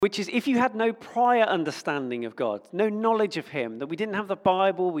which is if you had no prior understanding of God, no knowledge of him, that we didn't have the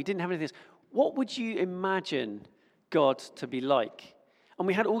Bible, we didn't have anything else, what would you imagine God to be like? And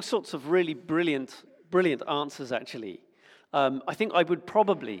we had all sorts of really brilliant answers, actually. I think I would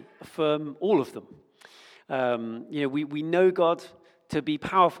probably affirm all of them. We know God to be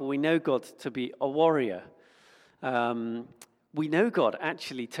powerful. We know God to be a warrior. We know God,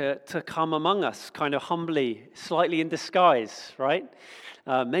 actually, to come among us kind of humbly, slightly in disguise, right?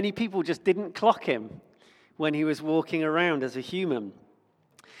 Many people just didn't clock him when he was walking around as a human.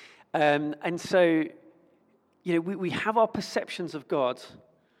 And so, we have our perceptions of God.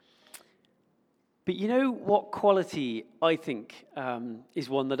 But you know what quality I think is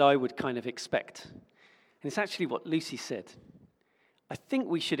one that I would kind of expect? And it's actually what Lucy said. I think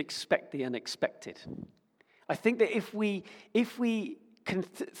we should expect the unexpected. I think that if we can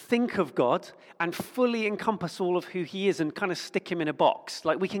think of God and fully encompass all of who he is and kind of stick him in a box,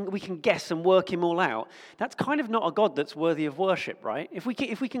 like we can guess and work him all out, that's kind of not a God that's worthy of worship, right?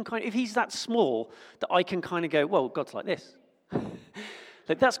 If he's that small that I can kind of go, well, God's like this.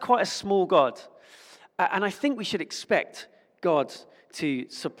 Like that's quite a small God. And I think we should expect God to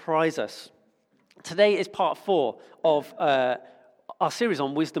surprise us. Today is part 4 of our series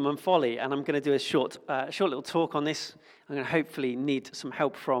on wisdom and folly, and I'm going to do a short little talk on this. I'm going to hopefully need some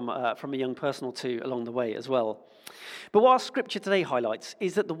help from a young person or two along the way as well. But what our scripture today highlights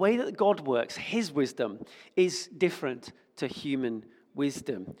is that the way that God works, his wisdom, is different to human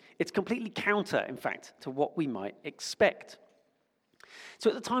wisdom. It's completely counter, in fact, to what we might expect. So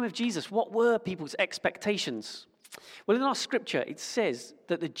at the time of Jesus, what were people's expectations? Well, in our scripture, it says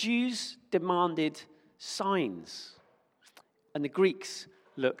that the Jews demanded signs, and the Greeks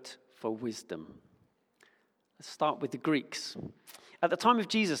looked for wisdom. Let's start with the Greeks. At the time of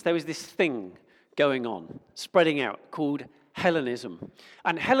Jesus, there was this thing going on, spreading out, called Hellenism.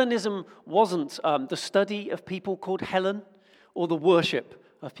 And Hellenism wasn't the study of people called Helen or the worship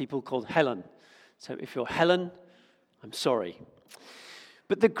of people called Helen. So if you're Helen, I'm sorry.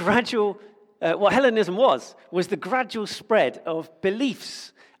 But the gradual, what Hellenism was the gradual spread of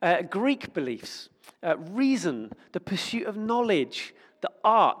beliefs, Greek beliefs, reason, the pursuit of knowledge, the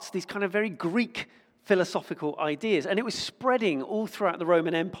arts, these kind of very Greek philosophical ideas. And it was spreading all throughout the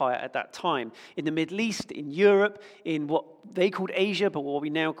Roman Empire at that time, in the Middle East, in Europe, in what they called Asia, but what we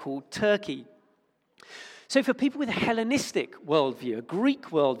now call Turkey. So for people with a Hellenistic worldview, a Greek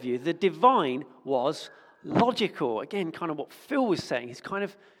worldview, the divine was logical. Again, kind of what Phil was saying. It's kind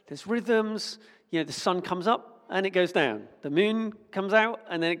of, there's rhythms, the sun comes up and it goes down. The moon comes out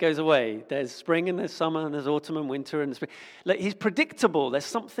and then it goes away. There's spring and there's summer and there's autumn and winter and spring. Like, he's predictable. There's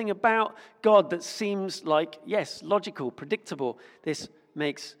something about God that seems like, yes, logical, predictable. This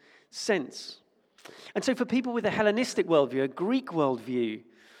makes sense. And so for people with a Hellenistic worldview, a Greek worldview,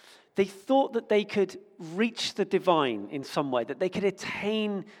 they thought that they could reach the divine in some way, that they could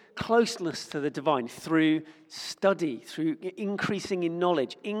attain closeness to the divine through study, through increasing in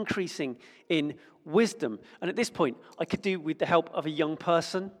knowledge, increasing in wisdom. And at this point, I could do with the help of a young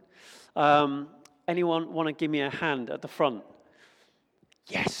person. Anyone want to give me a hand at the front?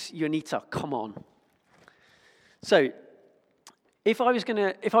 Yes, Yonita, come on. So, if I was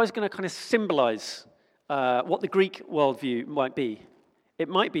going to kind of symbolize what the Greek worldview might be, it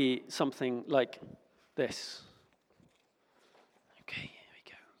might be something like this. Okay, here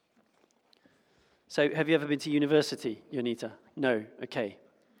we go. So, have you ever been to university, Yonita? No? Okay.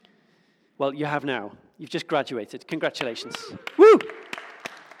 Well, you have now. You've just graduated. Congratulations. Woo!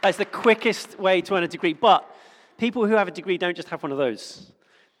 That's the quickest way to earn a degree. But people who have a degree don't just have one of those.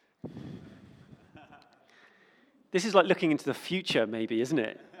 This is like looking into the future, maybe, isn't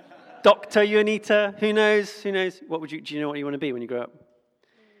it? Dr. Yonita, who knows? Who knows? Do you know what you want to be when you grow up?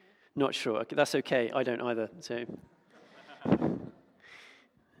 Not sure. Okay, that's okay. I don't either. So,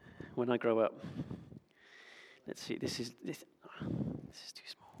 when I grow up, let's see. This is too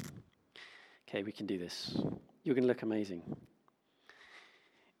small. Okay, we can do this. You're going to look amazing.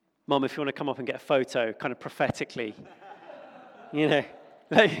 Mom, if you want to come up and get a photo, kind of prophetically, like,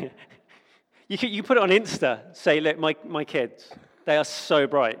 you put it on Insta. Say, look, my kids, they are so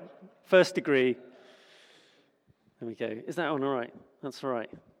bright. First degree. There we go. Is that on all right? That's all right.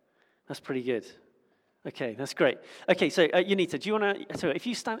 That's pretty good. Okay, that's great. Okay, so Yonita, do you want to? So if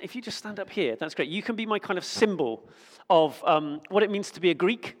you just stand up here, that's great. You can be my kind of symbol of what it means to be a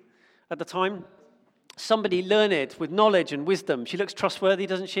Greek at the time. Somebody learned with knowledge and wisdom. She looks trustworthy,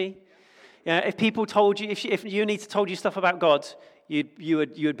 doesn't she? Yeah. If people told you, if Yonita told you stuff about God, you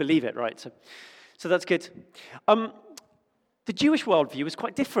would believe it, right? So that's good. The Jewish worldview was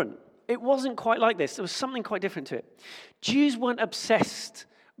quite different. It wasn't quite like this. There was something quite different to it. Jews weren't obsessed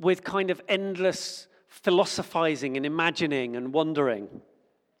with kind of endless philosophizing and imagining and wondering.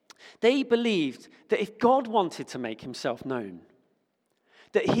 They believed that if God wanted to make himself known,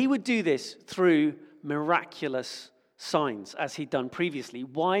 that he would do this through miraculous signs, as he'd done previously.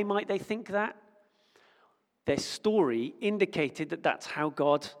 Why might they think that? Their story indicated that that's how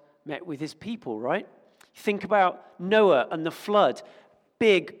God met with his people, right? Think about Noah and the flood.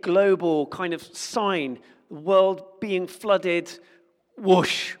 Big global kind of sign, the world being flooded,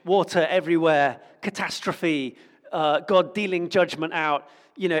 whoosh, water everywhere, catastrophe, God dealing judgment out,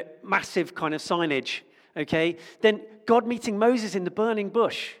 massive kind of signage, okay? Then God meeting Moses in the burning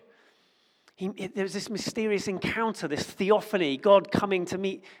bush. There was this mysterious encounter, this theophany, God coming to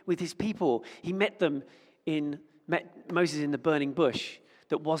meet with his people. He met Moses in the burning bush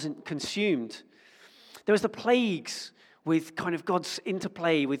that wasn't consumed. There was the plagues with kind of God's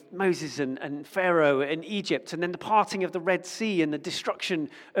interplay with Moses and Pharaoh in Egypt, and then the parting of the Red Sea and the destruction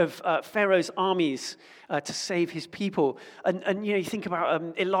of Pharaoh's armies to save his people. And you think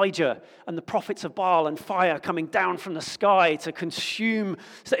about Elijah and the prophets of Baal and fire coming down from the sky to consume.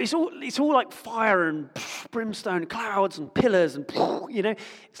 So it's all like fire and brimstone, clouds and pillars, and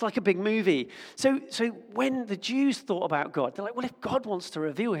it's like a big movie. So when the Jews thought about God, they're like, well, if God wants to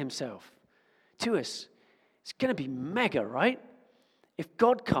reveal himself to us, it's going to be mega, right? If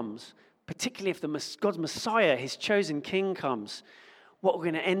God comes, particularly if God's Messiah, his chosen king comes, what we're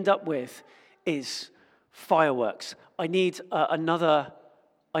going to end up with is fireworks. I need another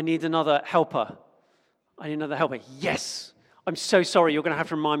helper. I need another helper. Yes. I'm so sorry. You're going to have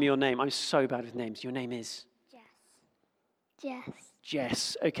to remind me your name. I'm so bad with names. Your name is? Jess.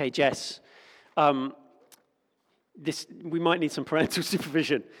 Jess. Okay, Jess. We might need some parental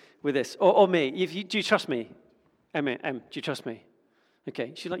supervision with this, or me. Do you trust me? Em, do you trust me?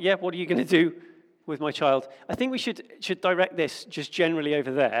 Okay. She's like, yeah. What are you going to do with my child? I think we should direct this just generally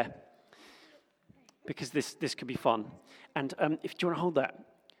over there, because this could be fun. And if do you want to hold that,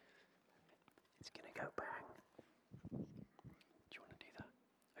 it's going to go bang. Do you want to do that?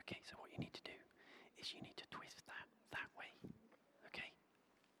 Okay. So what you need to do is you need to twist that way. Okay.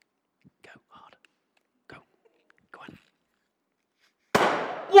 Go hard. Go on.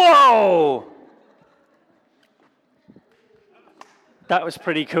 Whoa! That was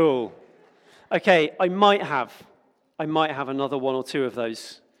pretty cool. Okay, I might have another one or two of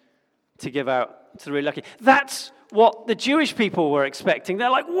those to give out to the really lucky. That's what the Jewish people were expecting. They're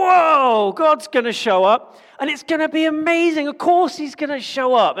like, whoa, God's going to show up, and it's going to be amazing. Of course he's going to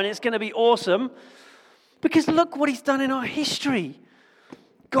show up, and it's going to be awesome, because look what he's done in our history.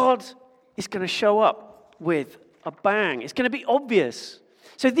 God is going to show up with a bang. It's going to be obvious.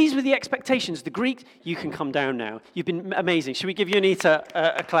 So these were the expectations. The Greek, you can come down now. You've been amazing. Should we give Anita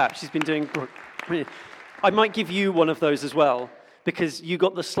a clap? She's been doing brilliant. I might give you one of those as well, because you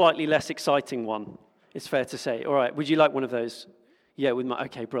got the slightly less exciting one, it's fair to say. All right, would you like one of those? Yeah,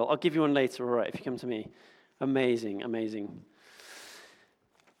 okay, bro. I'll give you one later, all right, if you come to me. Amazing.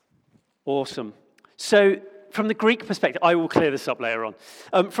 Awesome. So from the Greek perspective, I will clear this up later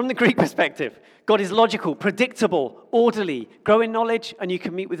on. From the Greek perspective, God is logical, predictable, orderly, grow in knowledge, and you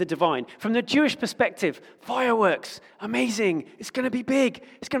can meet with the divine. From the Jewish perspective, fireworks, amazing, it's going to be big,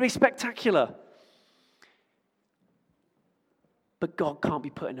 it's going to be spectacular. But God can't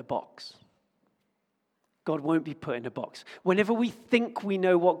be put in a box. God won't be put in a box. Whenever we think we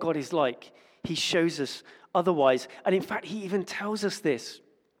know what God is like, he shows us otherwise. And in fact, he even tells us this.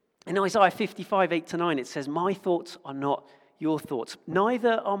 In Isaiah 55, 8-9, it says, my thoughts are not your thoughts.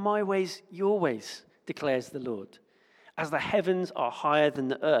 Neither are my ways your ways, declares the Lord. As the heavens are higher than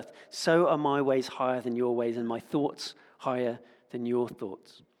the earth, so are my ways higher than your ways, and my thoughts higher than your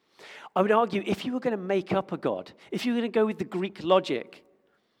thoughts. I would argue, if you were going to make up a God, if you were going to go with the Greek logic,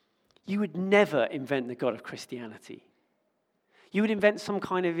 you would never invent the God of Christianity. You would invent some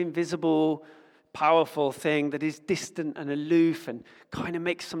kind of invisible, powerful thing that is distant and aloof and kind of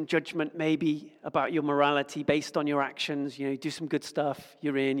makes some judgment maybe about your morality based on your actions. You do some good stuff,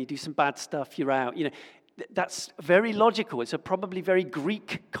 you're in. You do some bad stuff, you're out. That's very logical. It's a probably very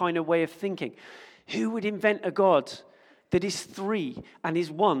Greek kind of way of thinking. Who would invent a God that is three and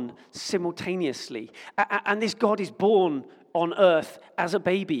is one simultaneously? And this God is born on earth as a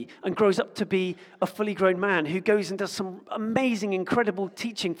baby and grows up to be a fully grown man who goes and does some amazing, incredible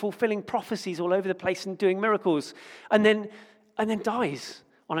teaching, fulfilling prophecies all over the place and doing miracles, and then dies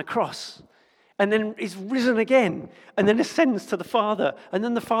on a cross, and then is risen again, and then ascends to the Father, and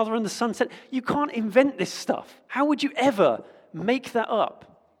then the Father and the Son said, you can't invent this stuff. How would you ever make that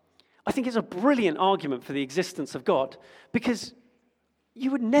up? I think it's a brilliant argument for the existence of God, because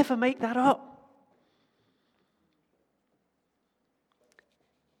you would never make that up.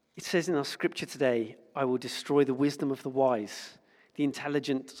 It says in our scripture today, I will destroy the wisdom of the wise, the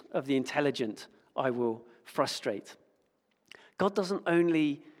intelligent of the intelligent I will frustrate. God doesn't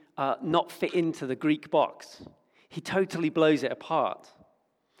only not fit into the Greek box, he totally blows it apart.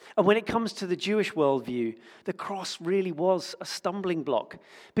 And when it comes to the Jewish worldview, the cross really was a stumbling block,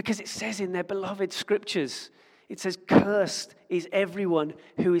 because it says in their beloved scriptures, it says, cursed is everyone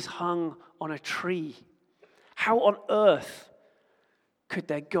who is hung on a tree. How on earth could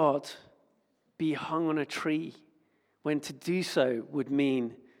their God be hung on a tree when to do so would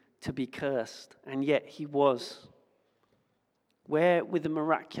mean to be cursed? And yet he was. Where were the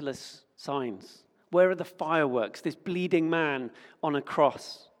miraculous signs? Where are the fireworks? This bleeding man on a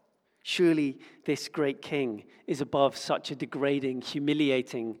cross. Surely this great king is above such a degrading,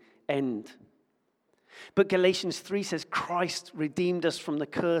 humiliating end. But Galatians 3 says Christ redeemed us from the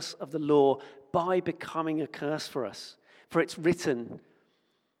curse of the law by becoming a curse for us. For it's written,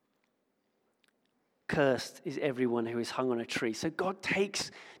 cursed is everyone who is hung on a tree. So God takes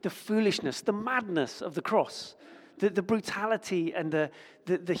the foolishness, the madness of the cross, the brutality and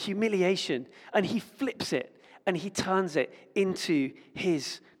the humiliation, and he flips it and he turns it into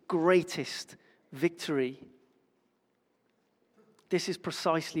his greatest victory. This is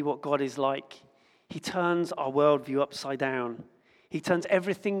precisely what God is like. He turns our worldview upside down. He turns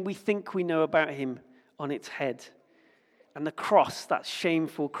everything we think we know about him on its head. And the cross, that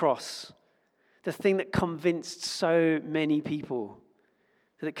shameful cross, the thing that convinced so many people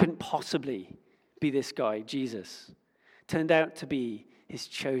that it couldn't possibly be this guy, Jesus, turned out to be his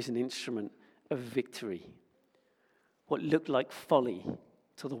chosen instrument of victory. What looked like folly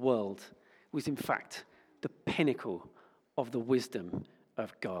to the world was in fact the pinnacle of the wisdom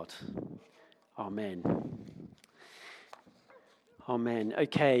of God. Amen. Amen.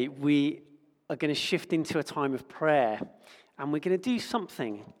 Okay, we are going to shift into a time of prayer, and we're going to do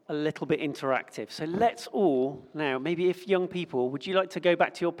something a little bit interactive. So let's all now, maybe if young people, would you like to go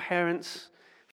back to your parents